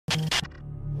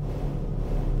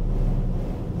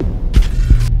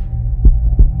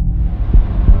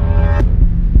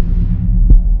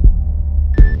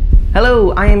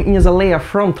Hello, I am Ignace Aleya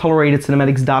from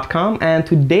ToleratedCinematics.com, and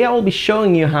today I will be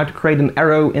showing you how to create an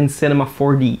arrow in Cinema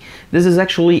 4D. This is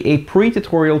actually a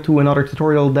pre-tutorial to another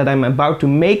tutorial that I'm about to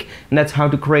make, and that's how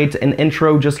to create an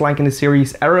intro just like in the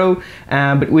series Arrow,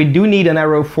 but we do need an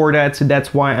arrow for that, so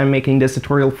that's why I'm making this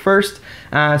tutorial first.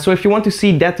 So if you want to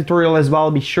see that tutorial as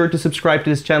well, be sure to subscribe to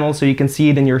this channel so you can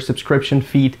see it in your subscription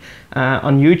feed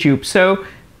on YouTube. So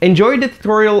enjoy the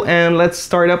tutorial and let's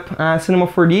start up Cinema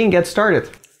 4D and get started.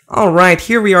 Alright,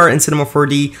 here we are in Cinema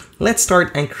 4D. Let's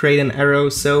start and create an arrow.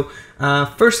 So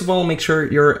first of all, make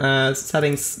sure your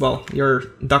settings, well, your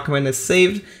document is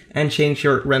saved, and change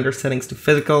your render settings to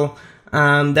physical.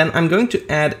 Then I'm going to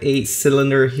add a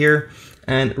cylinder here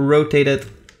and rotate it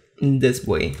this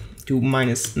way to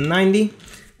 -90.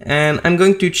 And I'm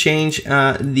going to change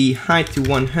the height to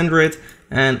 100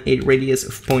 and a radius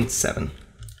of 0.7.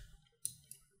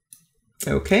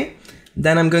 Okay.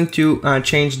 Then I'm going to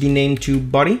change the name to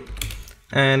body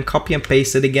and copy and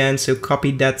paste it again. So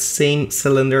copy that same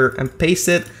cylinder and paste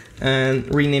it and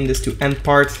rename this to end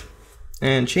part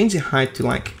and change the height to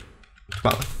like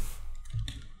 12.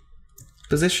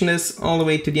 Position this all the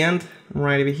way to the end,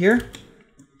 right over here.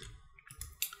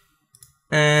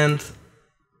 And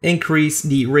increase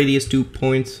the radius to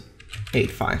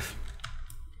 0.85.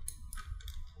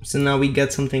 So now we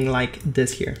get something like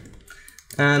this here.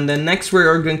 And then next we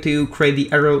are going to create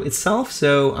the arrow itself.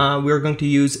 So we're going to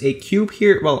use a cube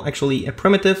here, well actually a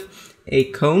primitive, a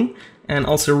cone, and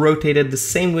also rotate it the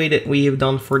same way that we have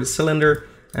done for the cylinder.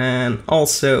 And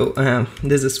also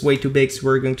this is way too big, so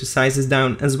we're going to size this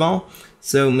down as well.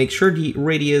 So make sure the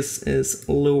radius is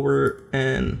lower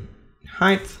and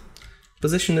height.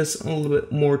 Position this a little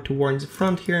bit more towards the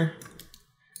front here.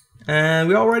 And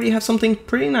we already have something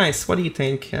pretty nice. What do you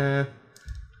think?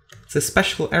 It's a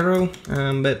special arrow,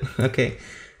 but okay.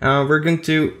 We're going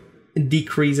to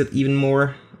decrease it even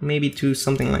more, maybe to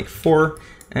something like 4,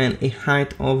 and a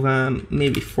height of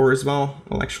maybe 4 as well.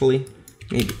 Well, actually,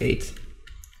 maybe 8.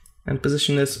 And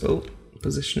position this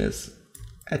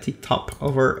at the top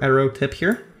of our arrow tip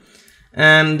here.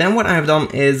 And then what I've done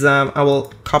is I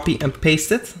will copy and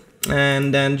paste it,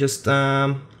 and then just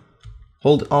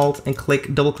hold Alt and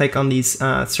double click on these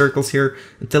circles here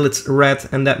until it's red,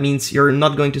 and that means you're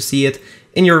not going to see it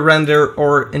in your render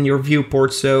or in your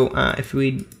viewport. So if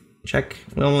we check,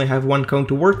 we only have one cone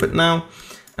to work with now.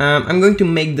 I'm going to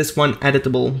make this one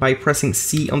editable by pressing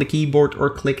C on the keyboard or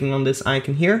clicking on this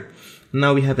icon here.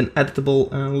 Now we have an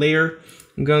editable layer.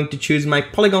 I'm going to choose my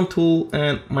polygon tool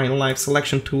and my live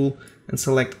selection tool and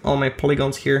select all my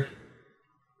polygons here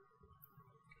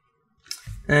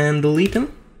and delete them.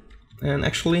 And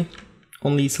actually,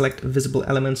 only select visible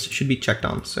elements should be checked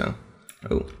on. So,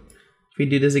 if we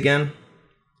do this again,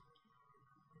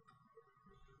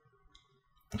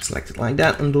 select it like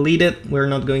that and delete it. We're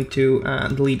not going to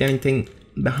delete anything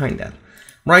behind that.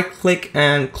 Right click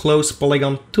and close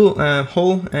polygon tool,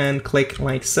 hole and click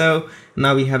like so.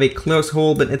 Now we have a closed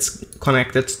hole, but it's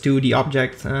connected to the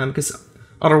object because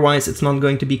otherwise it's not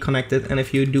going to be connected. And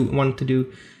if you do want to do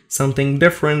something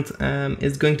different,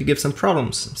 it's going to give some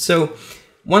problems. So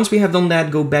once we have done that,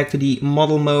 go back to the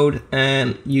model mode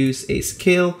and use a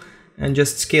scale and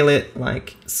just scale it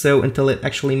like so until it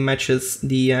actually matches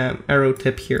the arrow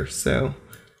tip here. So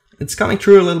it's coming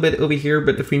through a little bit over here,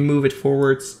 but if we move it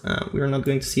forwards, we're not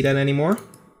going to see that anymore.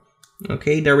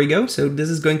 Okay, there we go. So this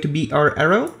is going to be our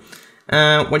arrow.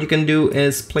 What you can do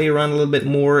is play around a little bit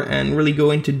more and really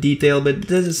go into detail, but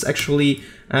this is actually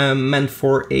meant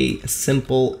for a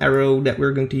simple arrow that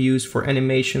we're going to use for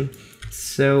animation.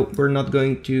 So we're not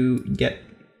going to get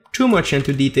too much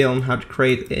into detail on how to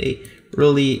create a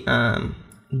really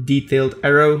detailed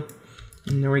arrow.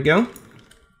 And there we go.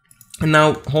 And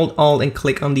now hold Alt and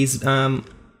click on these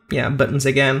buttons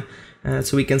again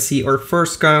so we can see our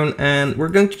first cone, and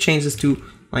we're going to change this to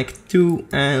like 2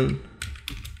 and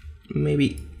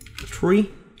maybe 3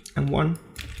 and 1,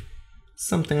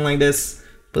 something like this.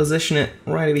 Position it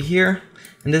right over here,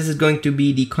 and this is going to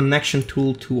be the connection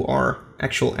tool to our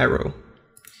actual arrow.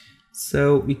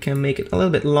 So we can make it a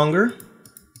little bit longer.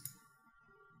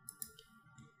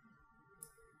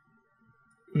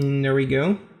 And there we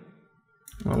go.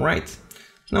 All right,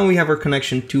 now we have our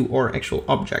connection to our actual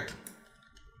object.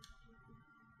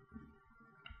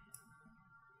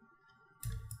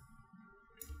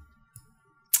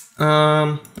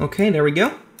 Okay, there we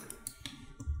go.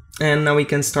 And now we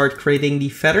can start creating the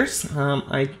feathers.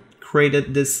 I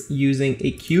created this using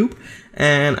a cube,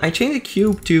 and I changed the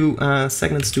cube to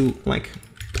segments to like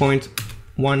 0.1,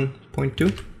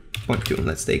 0.2, 0.2.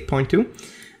 Let's take 0.2.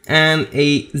 and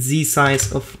a Z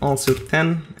size of also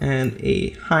 10 and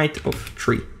a height of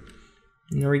 3.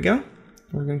 And there we go.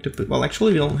 we're going to put, well,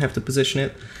 actually we don't have to position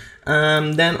it.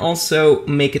 Then also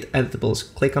make it editable. So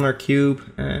click on our cube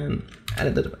and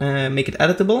make it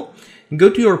editable. Go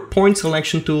to your point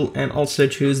selection tool and also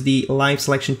choose the live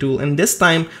selection tool. And this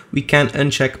time we can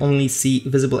uncheck only see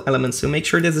visible elements. So make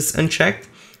sure this is unchecked.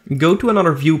 Go to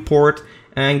another viewport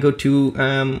and go to,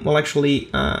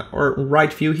 our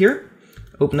right view here.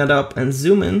 Open it up and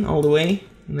zoom in all the way.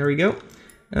 And there we go.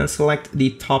 And select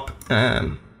the top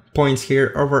points here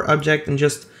of our object and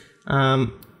just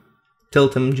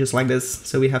tilt them just like this.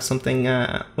 So we have something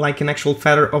like an actual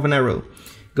feather of an arrow.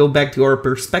 Go back to our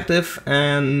perspective,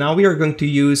 and now we are going to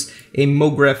use a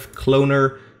MoGraph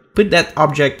cloner. Put that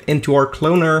object into our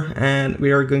cloner, and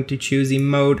we are going to choose the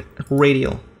mode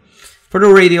radial. For the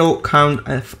radial, count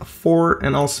F4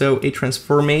 and also a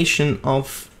transformation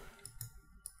of,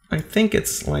 I think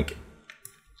it's like,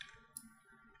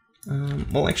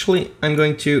 well, actually, I'm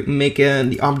going to make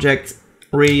the object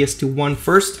radius to 1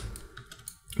 first.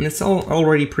 And it's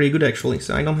already pretty good actually,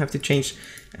 so I don't have to change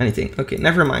anything. Okay,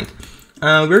 never mind.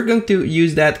 We're going to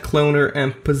use that cloner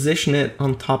and position it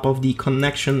on top of the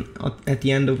connection at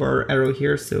the end of our arrow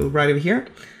here. So right over here,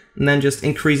 and then just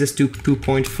increase this to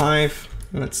 2.5.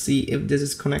 Let's see if this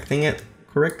is connecting it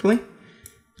correctly.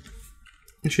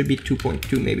 It should be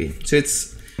 2.2 maybe. So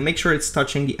it's, make sure it's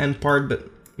touching the end part, but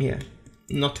yeah,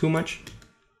 not too much.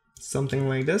 Something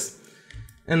like this.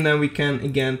 And then we can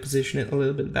again position it a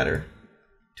little bit better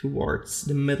towards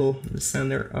the middle, the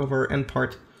center of our end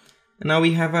part. And now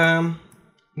we have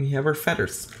our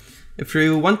feathers. If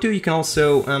you want to, you can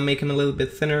also make them a little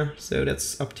bit thinner, so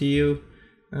that's up to you.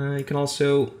 You can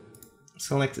also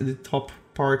select the top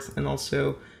part and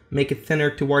also make it thinner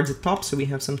towards the top, so we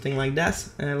have something like that,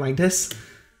 and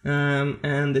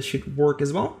this should work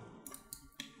as well.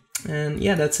 And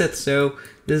yeah, that's it. So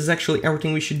this is actually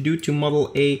everything we should do to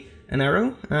model an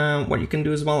arrow. What you can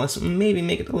do as well is maybe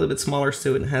make it a little bit smaller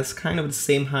so it has kind of the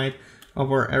same height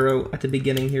of our arrow at the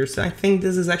beginning here. So I think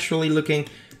this is actually looking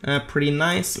pretty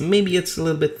nice. Maybe it's a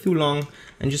little bit too long,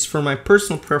 and just for my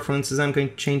personal preferences, I'm going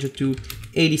to change it to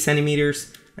 80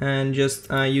 centimeters and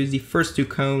just use the first two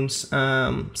cones,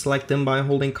 select them by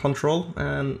holding Control,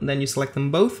 and then you select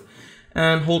them both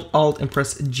and hold Alt and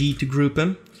press G to group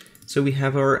them. So we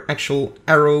have our actual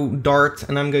arrow dart,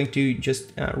 and I'm going to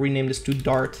just rename this to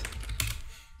dart.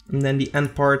 And then the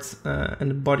end part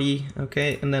and the body,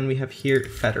 okay, and then we have here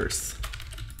feathers.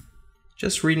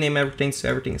 Just rename everything so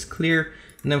everything is clear.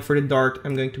 And then for the dart,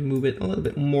 I'm going to move it a little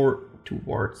bit more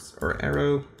towards our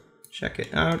arrow. Check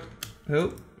it out.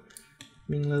 Oh,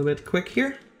 being a little bit quick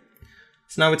here.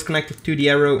 So now it's connected to the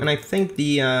arrow, and I think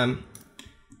the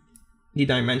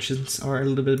dimensions are a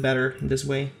little bit better this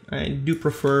way. I do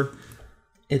prefer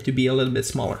it to be a little bit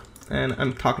smaller. And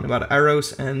I'm talking about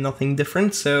arrows and nothing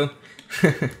different, so...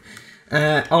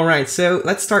 Alright, so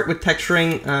let's start with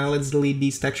texturing. Let's delete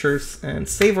these textures and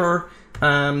save our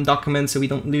document so we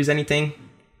don't lose anything.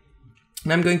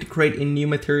 And I'm going to create a new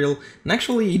material. And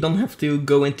actually, you don't have to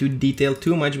go into detail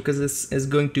too much because this is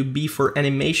going to be for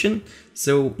animation.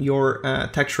 So your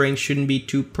texturing shouldn't be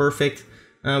too perfect.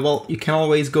 Well, you can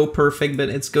always go perfect, but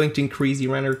it's going to increase the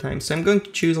render time. So I'm going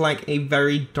to choose like a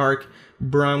very dark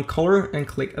brown color and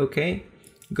click OK.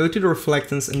 Go to the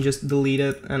reflectance and just delete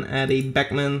it and add a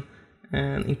backman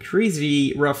and increase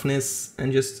the roughness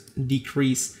and just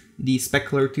decrease the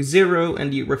specular to 0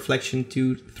 and the reflection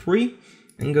to 3.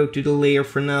 And go to the layer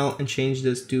for now and change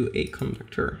this to a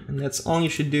conductor. And that's all you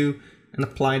should do, and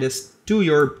apply this to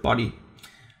your body.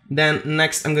 Then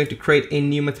next I'm going to create a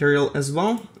new material as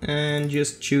well and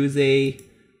just choose a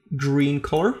green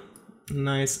color,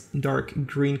 nice dark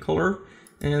green color.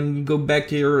 And go back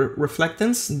to your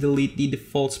reflectance, delete the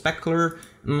default specular,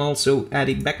 and also add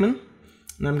a backman.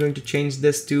 And I'm going to change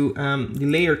this to the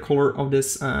layer color of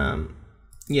this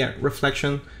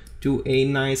reflection to a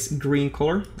nice green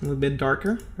color, a little bit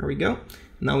darker. There we go.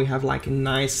 Now we have like a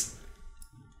nice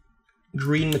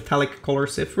green metallic color.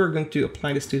 So if we're going to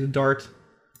apply this to the dart,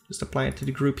 just apply it to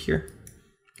the group here.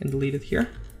 You can delete it here.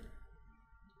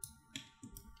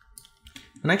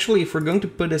 And actually, if we're going to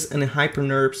put this in a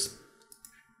HyperNerbs,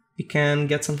 we can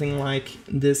get something like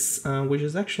this, which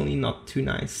is actually not too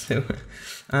nice. So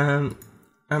I'm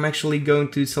actually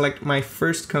going to select my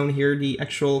first cone here, the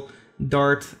actual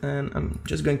dart, and I'm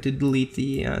just going to delete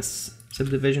the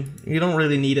subdivision. You don't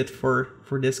really need it for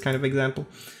this kind of example,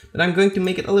 but I'm going to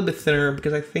make it a little bit thinner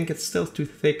because I think it's still too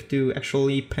thick to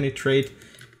actually penetrate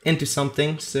into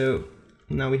something. So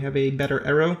now we have a better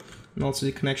arrow, and also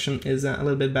the connection is a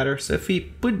little bit better. So if we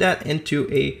put that into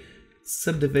a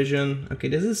subdivision, okay,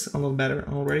 this is a little better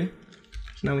already.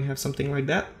 So now we have something like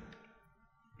that,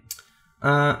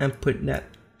 and put that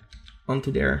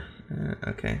onto there.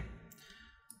 Okay.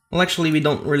 Well, actually, we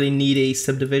don't really need a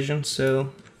subdivision,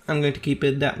 so I'm going to keep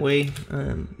it that way,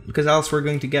 because else we're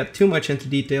going to get too much into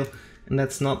detail, and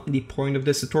that's not the point of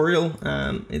this tutorial.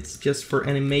 It's just for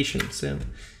animation. So,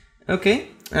 okay,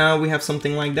 we have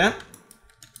something like that.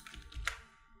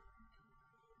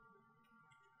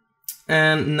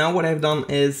 And now what I've done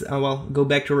is, well, go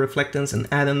back to reflectance and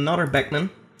add another backman.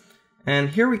 And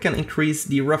here we can increase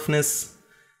the roughness,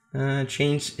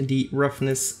 change the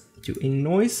roughness to a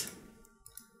noise,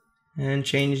 and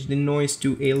change the noise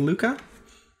to a Luca,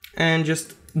 and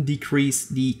just decrease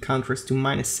the contrast to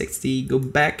 -60, go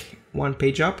back one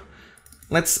page up.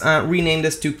 Let's rename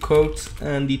this to code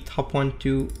and the top one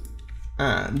to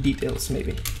details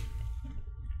maybe.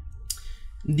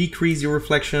 Decrease your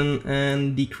reflection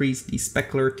and decrease the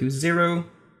specular to 0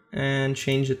 and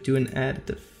change it to an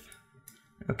additive.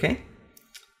 Okay.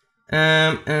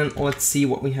 And let's see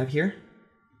what we have here.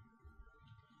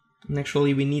 And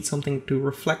actually we need something to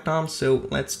reflect on, so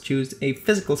let's choose a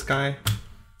physical sky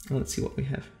and let's see what we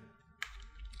have.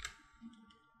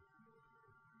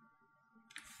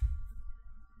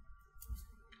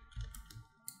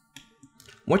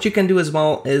 What you can do as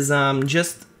well is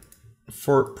just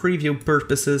for preview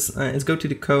purposes is go to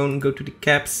the cone, go to the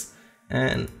caps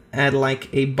and add like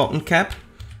a button cap,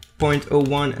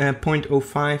 0.01,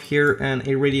 0.05 here, and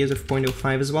a radius of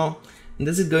 0.05 as well. And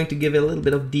this is going to give a little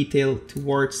bit of detail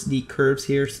towards the curves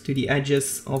here, to the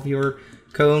edges of your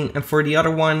cone. And for the other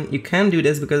one, you can do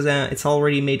this because it's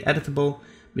already made editable,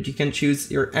 but you can choose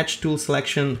your edge tool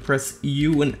selection, press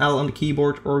U and L on the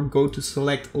keyboard, or go to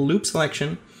select loop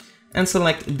selection and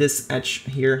select this edge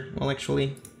here. Well,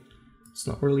 actually, it's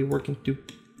not really working too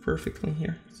perfectly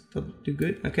here. It's not too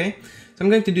good. Okay, so I'm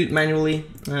going to do it manually.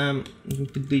 I'm going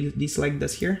to deselect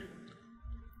this here.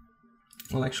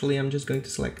 Well, actually, I'm just going to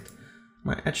select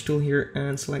my edge tool here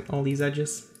and select all these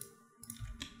edges.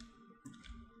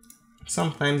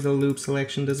 Sometimes the loop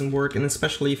selection doesn't work, and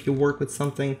especially if you work with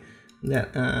something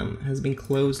that has been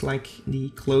closed, like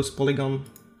the closed polygon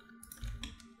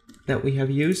that we have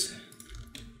used,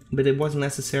 but it wasn't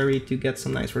necessary to get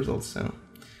some nice results. So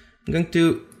I'm going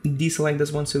to deselect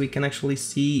this one so we can actually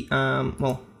see,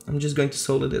 well, I'm just going to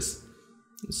solo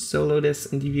this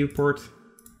in the viewport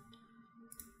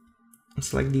and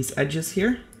select these edges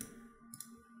here.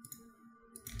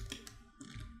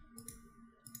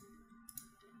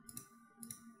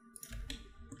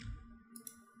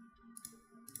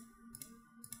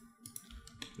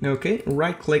 Okay,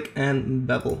 right click and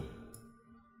bevel.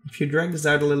 If you drag this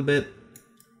out a little bit,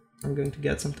 I'm going to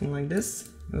get something like this.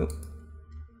 Oh,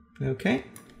 okay,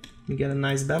 we get a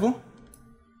nice bevel.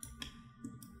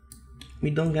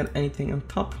 We don't get anything on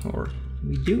top, or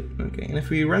we do. Okay, and if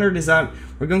we render this out,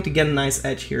 we're going to get a nice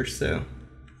edge here. So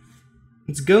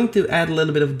it's going to add a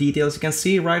little bit of detail. As you can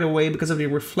see right away, because of the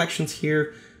reflections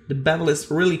here, the bevel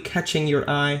is really catching your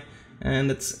eye,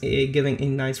 and it's giving a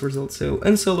nice result. So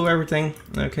unsolo everything,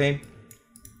 okay,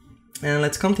 and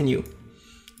let's continue.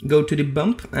 Go to the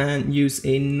bump and use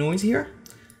a noise here,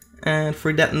 and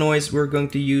for that noise we're going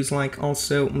to use like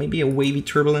also maybe a wavy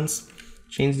turbulence.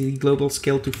 Change the global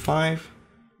scale to 5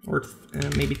 or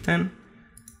maybe 10,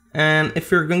 and if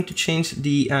we're going to change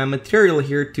the material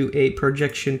here to a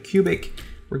projection cubic,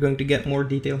 we're going to get more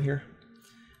detail here.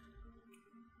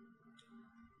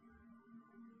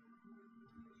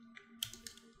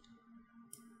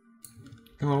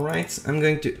 Alright, I'm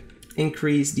going to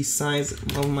increase the size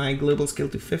of my global scale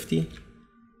to 50.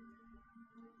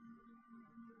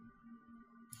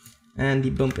 And the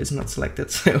bump is not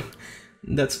selected, so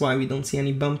that's why we don't see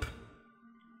any bump.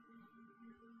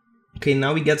 Okay,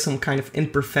 now we get some kind of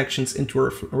imperfections into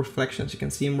our reflections. You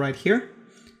can see them right here.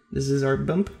 This is our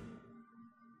bump.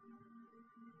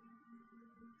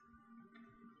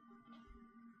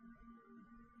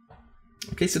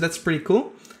 Okay, so that's pretty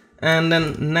cool. And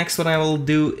then next what I will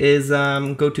do is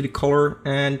go to the color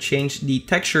and change the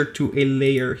texture to a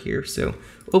layer here. So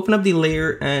open up the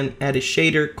layer and add a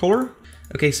shader color.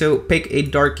 Okay, so pick a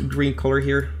dark green color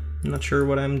here. I'm not sure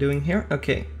what I'm doing here.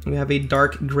 Okay, we have a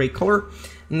dark gray color.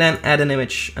 And then add an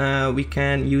image. We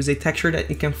can use a texture that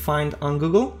you can find on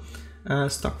Google.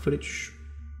 Stock footage,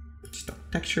 stock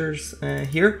textures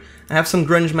here. I have some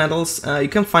grunge metals. You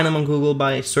can find them on Google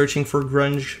by searching for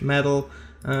grunge metal.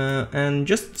 And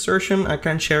just search them. I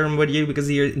can't share them with you because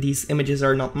these images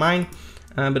are not mine,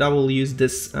 but I will use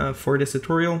this for this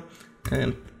tutorial.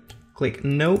 And click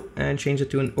no and change it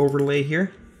to an overlay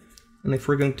here. And if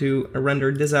we're going to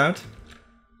render this out,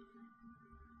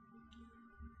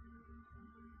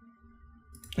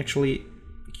 actually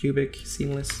cubic,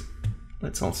 seamless,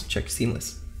 let's also check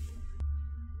seamless.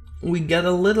 we get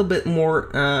a little bit more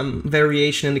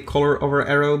variation in the color of our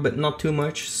arrow, but not too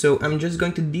much. So I'm just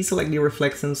going to deselect the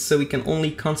reflectance so we can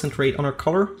only concentrate on our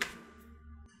color.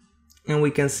 And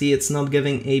we can see it's not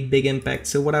giving a big impact.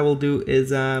 So what I will do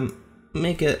is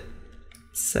make it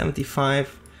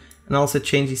 75 and also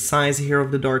change the size here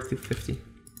of the dart to 50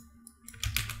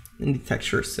 in the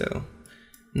texture. So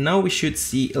now we should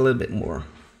see a little bit more.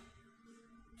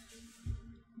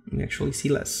 We actually see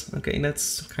less. Okay,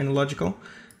 that's kind of logical.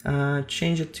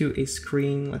 Change it to a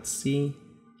screen. Let's see.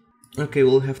 Okay,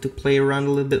 we'll have to play around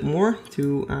a little bit more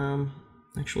to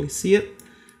actually see it.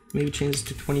 Maybe change this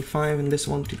to 25 and this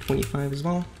one to 25 as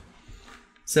well.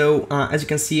 So as you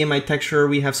can see in my texture,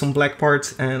 we have some black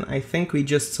parts, and I think we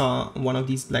just saw one of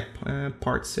these black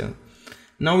parts. So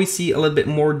now we see a little bit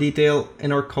more detail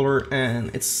in our color,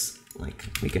 and it's like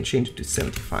we can change it to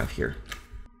 75 here.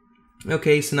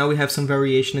 Okay, so now we have some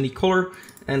variation in the color,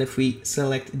 and if we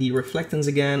select the reflectance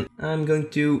again, I'm going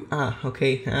to,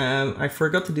 I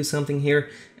forgot to do something here,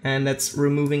 and that's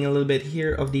removing a little bit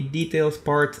here of the details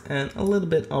part and a little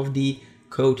bit of the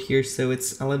coat here, so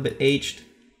it's a little bit aged.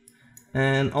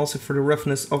 And also for the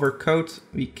roughness of our coat,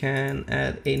 we can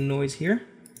add a noise here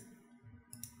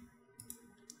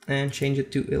and change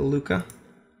it to a Luca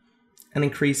and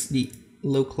increase the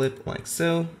low clip like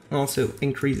so, also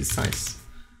increase the size.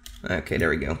 Okay, there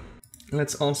we go.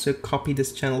 Let's also copy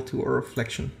this channel to our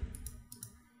reflection.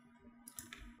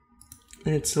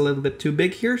 It's a little bit too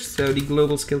big here, so the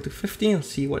global scale to 50 and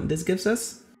see what this gives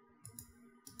us.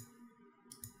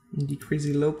 Decrease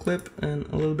the low clip and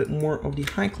a little bit more of the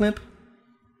high clip.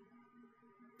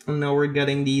 And now we're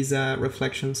getting these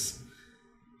reflections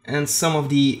and some of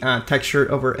the texture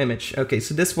of our image. Okay,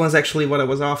 so this was actually what I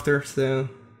was after. So,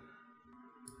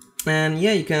 and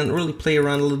yeah, you can really play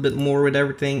around a little bit more with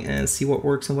everything and see what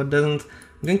works and what doesn't.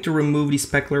 I'm going to remove the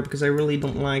specular because I really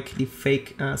don't like the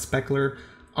fake specular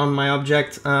on my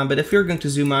object. But if you're going to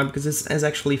zoom out, because this is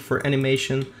actually for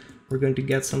animation, we're going to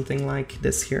get something like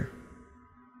this here.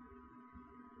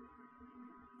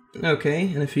 Okay,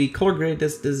 and if we color grade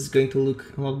this, this is going to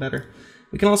look a lot better.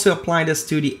 We can also apply this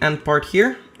to the end part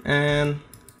here and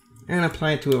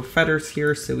apply it to our feathers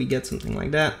here, so we get something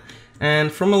like that. And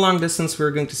from a long distance,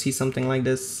 we're going to see something like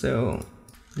this. So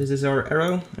this is our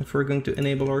arrow, if we're going to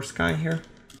enable our sky here.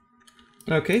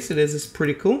 Okay, so this is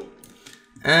pretty cool.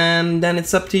 And then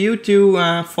it's up to you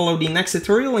to follow the next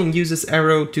tutorial and use this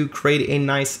arrow to create a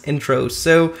nice intro.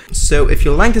 So if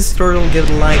you like this tutorial, give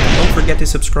it a like, don't forget to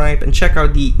subscribe and check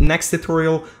out the next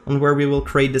tutorial on where we will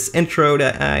create this intro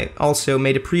that I also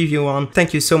made a preview on.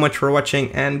 Thank you so much for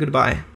watching and goodbye.